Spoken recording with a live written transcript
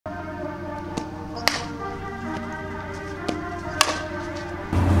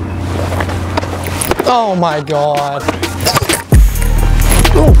Oh my God.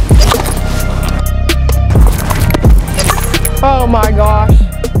 Oh my gosh.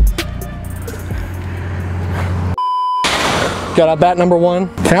 Got our bat number 1.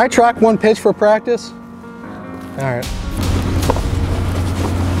 Can I track one pitch for practice? All right.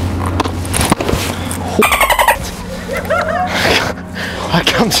 That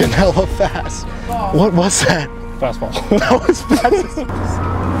comes in hella fast. What was that? Fastball. That was fast.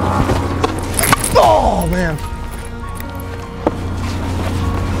 Oh man.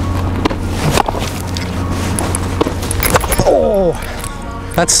 Oh,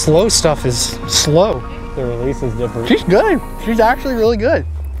 that slow stuff is slow. The release is different. She's good. She's actually really good.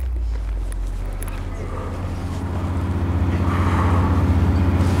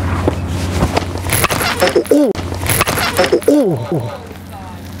 Oh. Oh.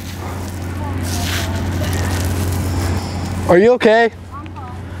 Are you okay?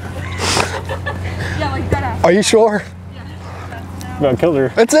 Yeah, like that. Are you sure? About killed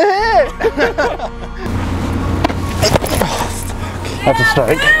her. It's a hit! That's a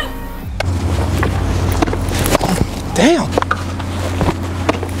strike. Damn.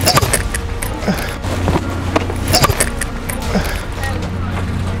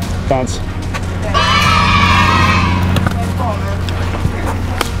 Bounce.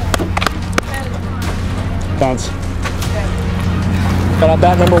 Bounce. Got our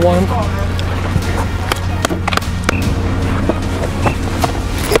bat number 1.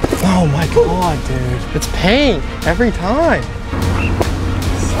 Oh my God, dude. It's pain every time.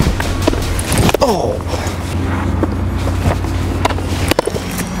 Oh.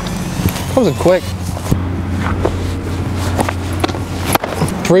 That wasn't quick.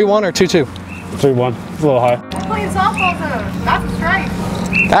 3-1 or 2-2? 3-1. It's a little high. Playing softball though. That's a strike.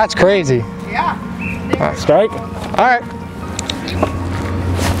 That's crazy. Yeah. Strike? All right.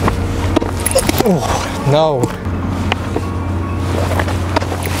 Oh, no.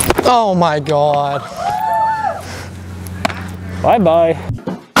 Oh my God. Bye-bye.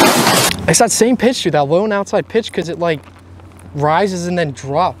 It's that same pitch, dude, that low and outside pitch, because it like rises and then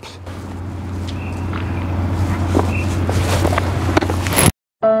drops.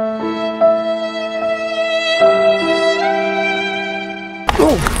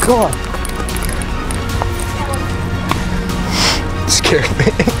 Oh God. Scared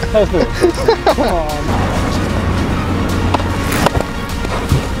me. Come on.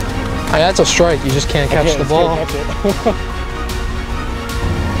 That's a strike. You just can't catch the ball. Catch it.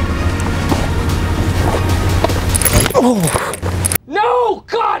 Oh. No!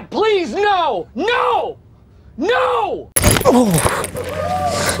 God, please, no! No! No! Oh.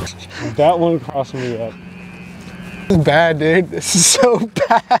 That one crossed me up. This is bad, dude. This is so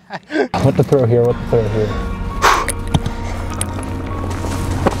bad. What to throw here? What to throw here?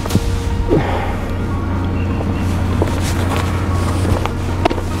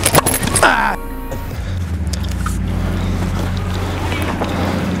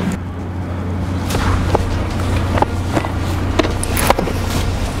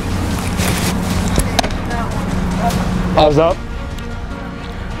 I was up.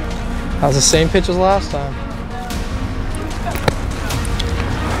 That was the same pitch as last time.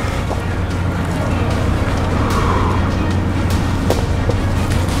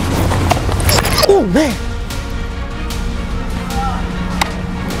 Oh man!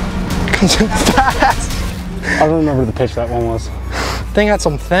 Comes in fast. I don't remember the pitch that one was. Thing had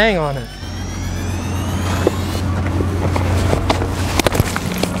some thang on it.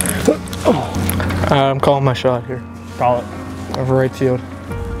 I'm calling my shot here. Call it. Over right field.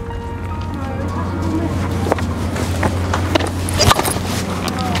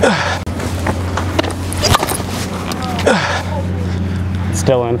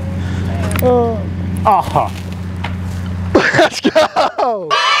 Still in. Aha. Let's go!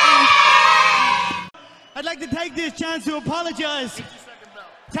 I'd like to take this chance to apologize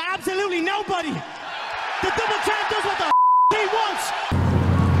to absolutely nobody. The double champ does what the he wants.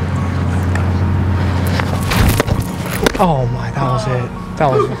 Oh my, that was it. That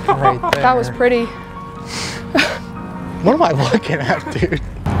was right there. That was pretty. What am I looking at, dude?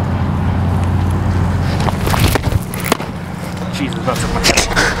 Jesus, that's my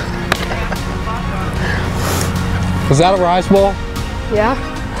Was that a rise ball? Yeah,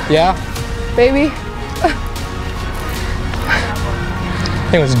 Yeah? baby.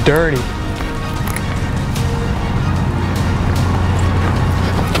 It was dirty.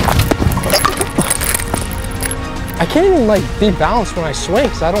 I can't even like be balanced when I swing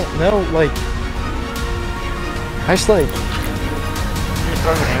because I don't know, like, I just like. You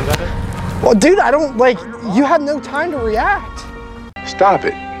throwing your hands at it? Well, dude, I don't like, you had no time to react. Stop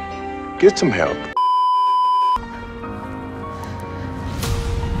it. Get some help.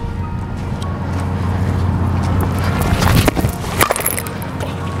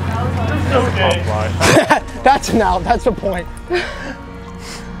 Okay. That's an out. That's a point.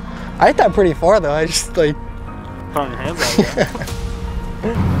 I hit that pretty far though. I just like. Throwing your hands out.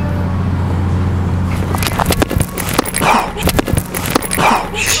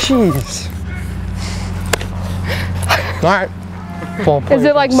 Jeez. All right. Is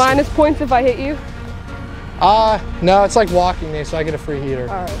it like minus points if I hit you? No, it's like walking me, so I get a free heater.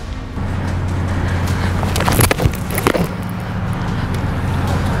 All right.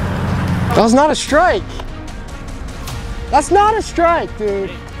 That was not a strike. That's not a strike,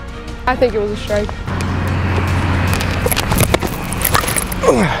 dude. I think it was a strike.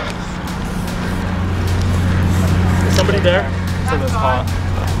 Is somebody there? So that's hot.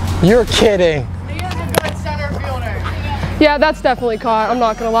 You're kidding. Yeah, that's definitely caught. I'm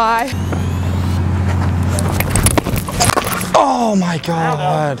not gonna lie. Oh my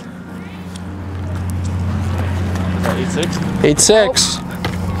God. 8-6? 8-6.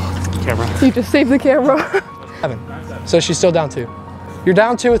 Camera. You just saved the camera. 7. So she's still down 2. You're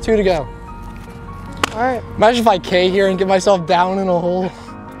down 2 with 2 to go. All right. Imagine if I K here and get myself down in a hole.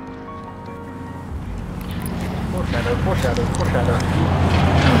 Foreshadow, foreshadow, foreshadow.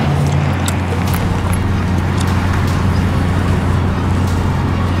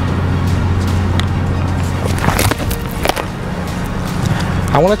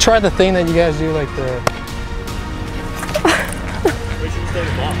 I want to try the thing that you guys do, like the.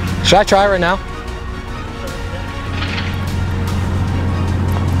 Should I try it right now?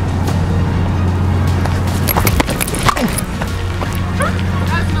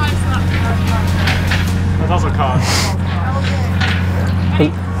 That's also caught.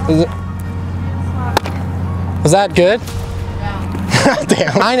 Was that good? Yeah.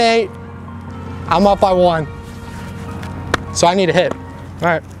 Damn. 9-8. I'm up by 1. So I need a hit. All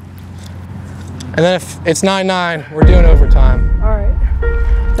right. And then if it's 9-9, we're doing overtime. All right.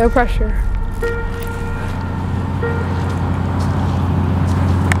 No pressure.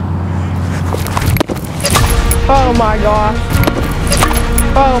 Oh my gosh.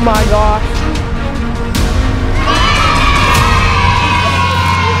 Oh my gosh.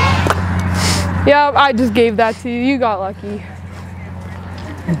 Yeah, I just gave that to you. You got lucky.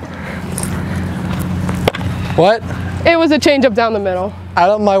 What? It was a change up down the middle. I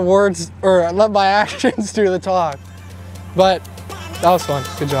let my words, or I let my actions do the talk. But that was fun.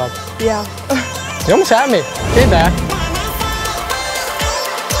 Good job. Yeah. You almost had me. Get back.